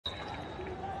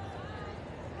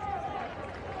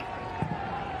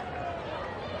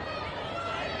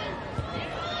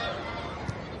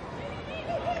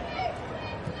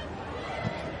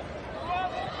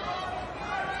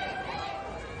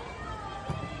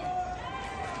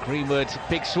Greenwood,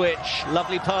 big switch,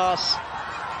 lovely pass.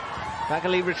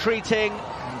 Bagley retreating,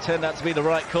 and turned out to be the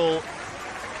right call.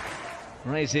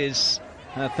 Raises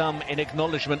her thumb in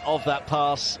acknowledgement of that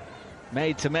pass.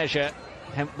 Made to measure.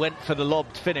 Hemp went for the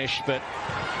lobbed finish, but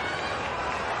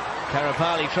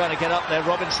Karapali trying to get up there.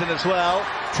 Robinson as well.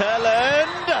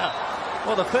 Turland!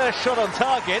 Well, the first shot on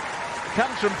target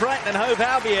comes from Brighton Hove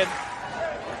Albion.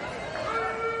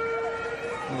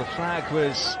 Well, the flag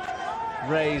was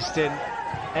raised in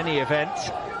any event.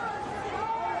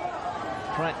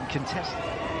 Brighton contested.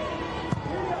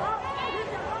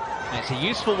 It's a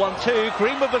useful one too.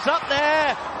 Greenwood was up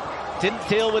there. Didn't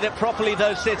deal with it properly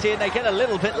though, City, and they get a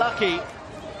little bit lucky.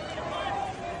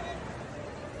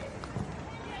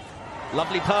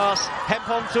 Lovely pass. Hemp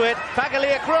onto it. Bagley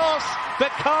across,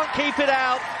 but can't keep it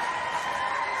out.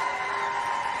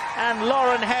 And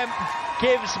Lauren Hemp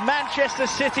gives Manchester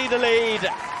City the lead.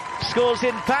 Scores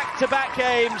in back-to-back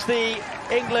games, the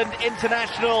England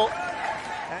international.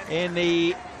 In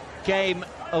the game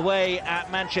away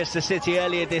at Manchester City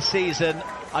earlier this season,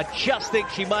 I just think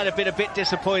she might have been a bit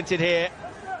disappointed here.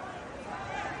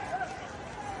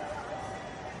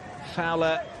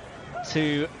 Fowler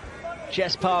to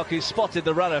Jess Park, who spotted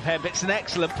the run of Hemp. It's an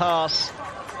excellent pass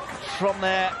from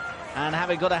there, and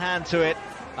having got a hand to it,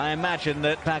 I imagine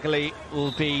that Bagley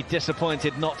will be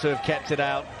disappointed not to have kept it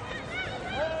out.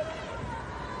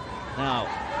 Now,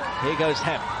 here goes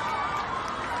Hemp.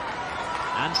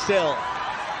 And still,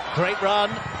 great run.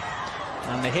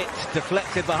 And the hit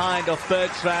deflected behind off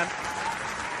Bergsvan.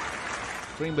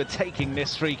 Greenwood taking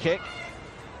this free kick.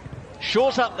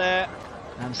 Short up there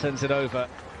and sends it over.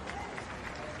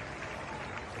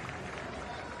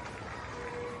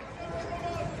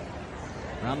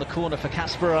 Round the corner for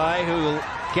Kasparai, who will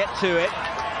get to it.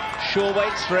 Shaw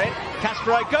waits for it.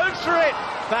 Kasparai goes for it.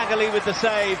 Bagley with the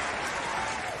save.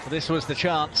 This was the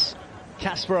chance.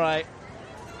 Kasparai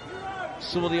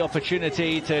saw the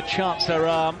opportunity to chance her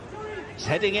arm. It's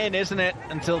heading in, isn't it?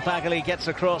 Until Bagley gets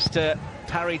across to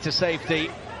parry to safety.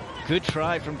 Good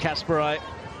try from Kasparai.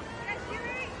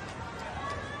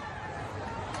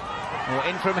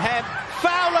 In from Hemp.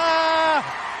 Fowler!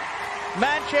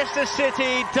 Manchester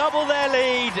City double their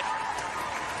lead.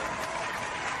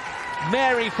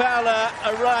 Mary Fowler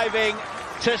arriving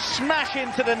to smash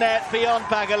into the net beyond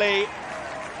Bagley.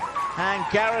 And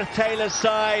Gareth Taylor's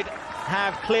side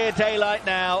have clear daylight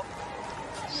now.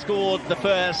 Scored the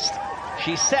first.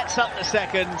 She sets up the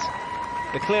second.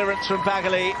 The clearance from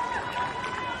Bagley.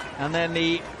 And then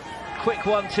the quick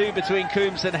 1-2 between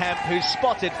Coombs and Hemp, who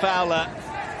spotted Fowler.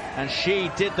 And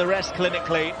she did the rest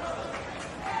clinically.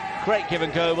 Great give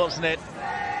and go, wasn't it?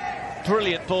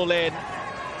 Brilliant ball in.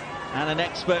 And an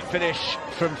expert finish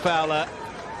from Fowler.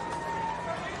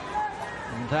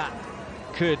 And that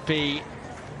could be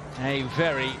a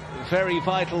very, very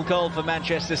vital goal for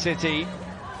Manchester City.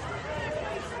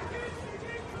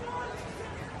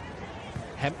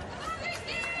 Hemp.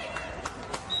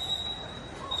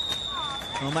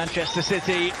 Well, Manchester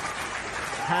City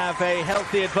have a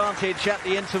healthy advantage at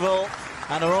the interval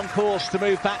and are on course to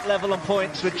move back level on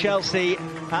points with Chelsea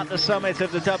at the summit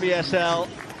of the WSL.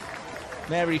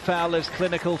 Mary Fowler's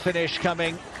clinical finish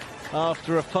coming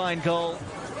after a fine goal.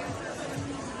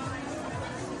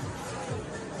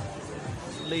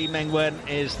 Lee Mengwen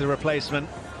is the replacement.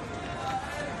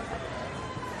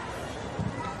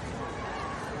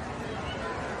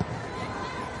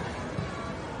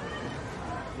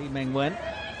 Lee Mengwen.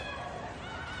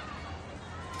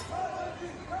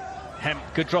 Hemp,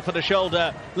 good drop of the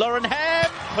shoulder. Lauren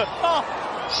Hemp!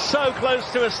 Oh, so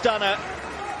close to a stunner.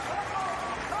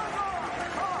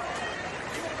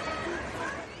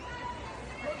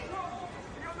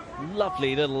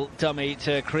 Lovely little dummy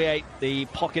to create the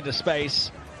pocket of space,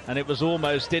 and it was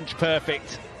almost inch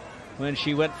perfect when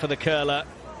she went for the curler.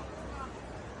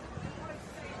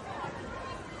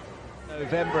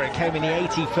 November, it came in the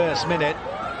 81st minute.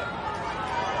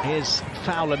 Here's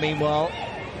Fowler meanwhile.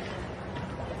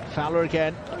 Fowler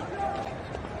again.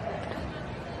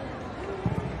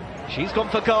 She's gone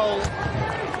for goal.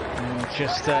 And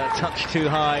just a touch too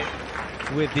high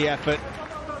with the effort.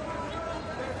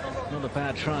 Not a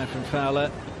bad try from Fowler.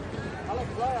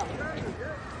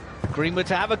 Greenwood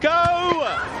to have a go!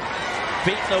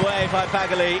 Beaten away by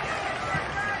Bagley.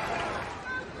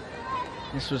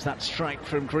 This was that strike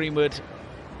from Greenwood,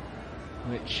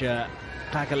 which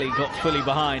Bagley got fully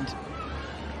behind.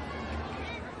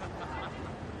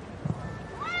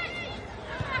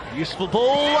 Useful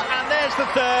ball, and there's the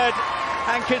third.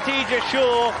 And Khadija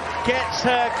Shaw gets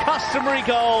her customary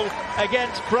goal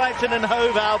against Brighton and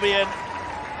Hove Albion.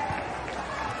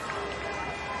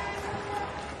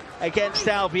 Against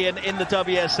Albion in the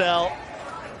WSL.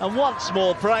 And once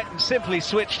more, Brighton simply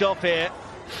switched off here.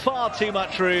 Far too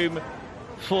much room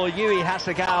for Yui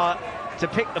Hasegawa to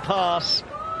pick the pass.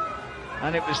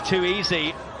 And it was too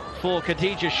easy for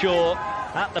Khadija Shaw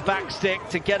at the back stick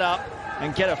to get up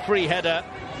and get a free header.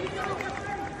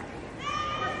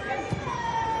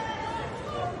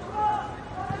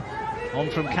 On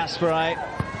from Kasparai.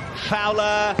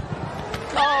 Fowler.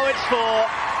 Oh, it's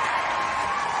four.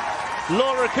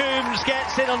 Laura Coombs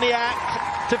gets in on the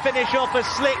act to finish off a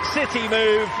slick City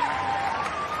move.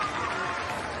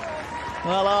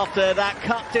 Well, after that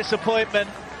cut disappointment,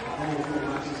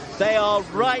 they are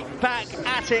right back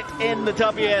at it in the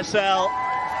WSL.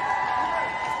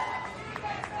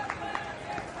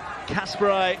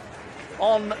 Kasparai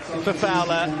on for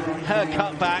Fowler. Her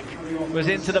cutback was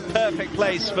into the perfect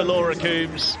place for Laura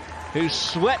Coombs, who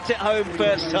swept it home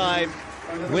first time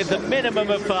with the minimum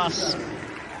of fuss.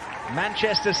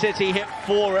 Manchester City hit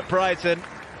 4 at Brighton,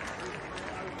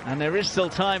 and there is still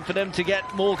time for them to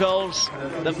get more goals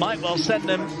that might well send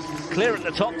them clear at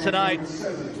the top tonight.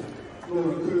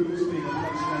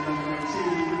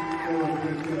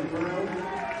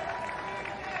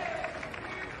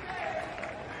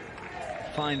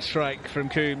 Fine strike from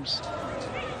Coombs.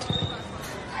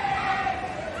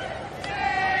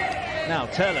 Now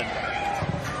Turlan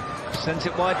sends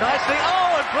it wide nicely.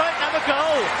 Oh, and Brighton have a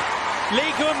goal.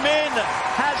 Lee Gun-min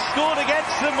has scored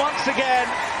against them once again.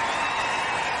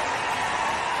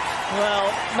 Well,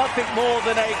 nothing more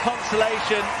than a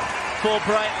consolation for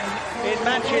Brighton in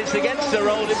matches against their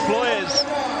old employers.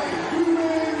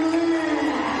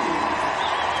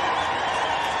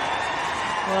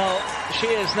 Well, she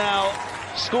has now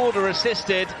scored or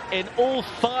assisted in all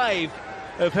 5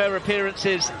 of her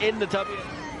appearances in the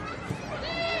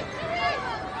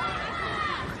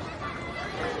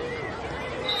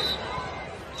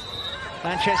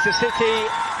Manchester City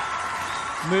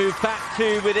move back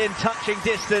to within touching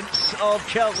distance of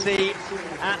Chelsea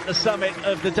at the summit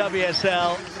of the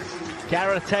WSL.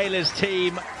 Gareth Taylor's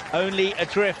team only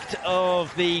adrift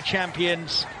of the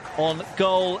champions on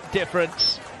goal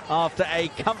difference after a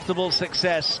comfortable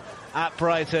success at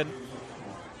Brighton.